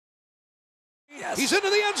Yes. He's into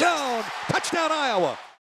the end zone. Touchdown, Iowa.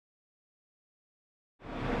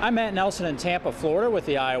 I'm Matt Nelson in Tampa, Florida with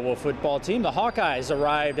the Iowa football team. The Hawkeyes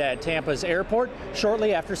arrived at Tampa's airport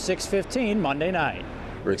shortly after 6:15 Monday night.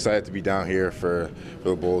 We're excited to be down here for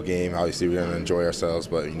the bowl game. Obviously, we're going to enjoy ourselves,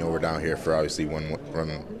 but we're down here for obviously one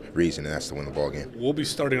reason, and that's to win the ball game. We'll be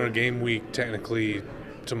starting our game week technically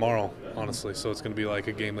tomorrow, honestly, so it's going to be like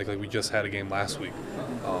a game like we just had a game last week.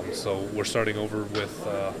 So we're starting over with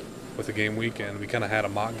the game week, and we kind of had a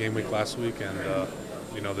mock game week last week, and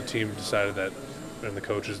the team decided that, and the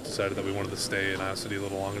coaches decided that we wanted to stay in Iowa City a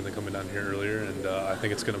little longer than coming down here earlier, and I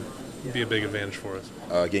think it's going to be a big advantage for us.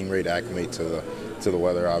 Getting ready to acclimate to the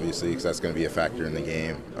weather, obviously, because that's going to be a factor in the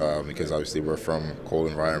game. Because obviously we're from cold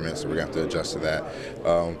environments, so we're going to have to adjust to that.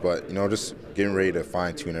 But just getting ready to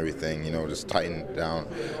fine-tune everything. Just tighten down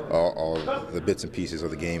all the bits and pieces of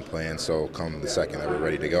the game plan. So come the second that we're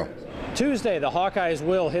ready to go. Tuesday, the Hawkeyes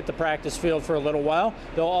will hit the practice field for a little while.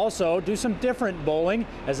 They'll also do some different bowling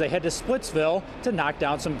as they head to Splitsville to knock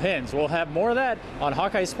down some pins. We'll have more of that on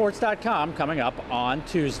HawkeyeSports.com coming up on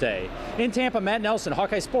Tuesday. In Tampa, Matt Nelson,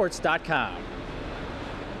 HawkeyeSports.com.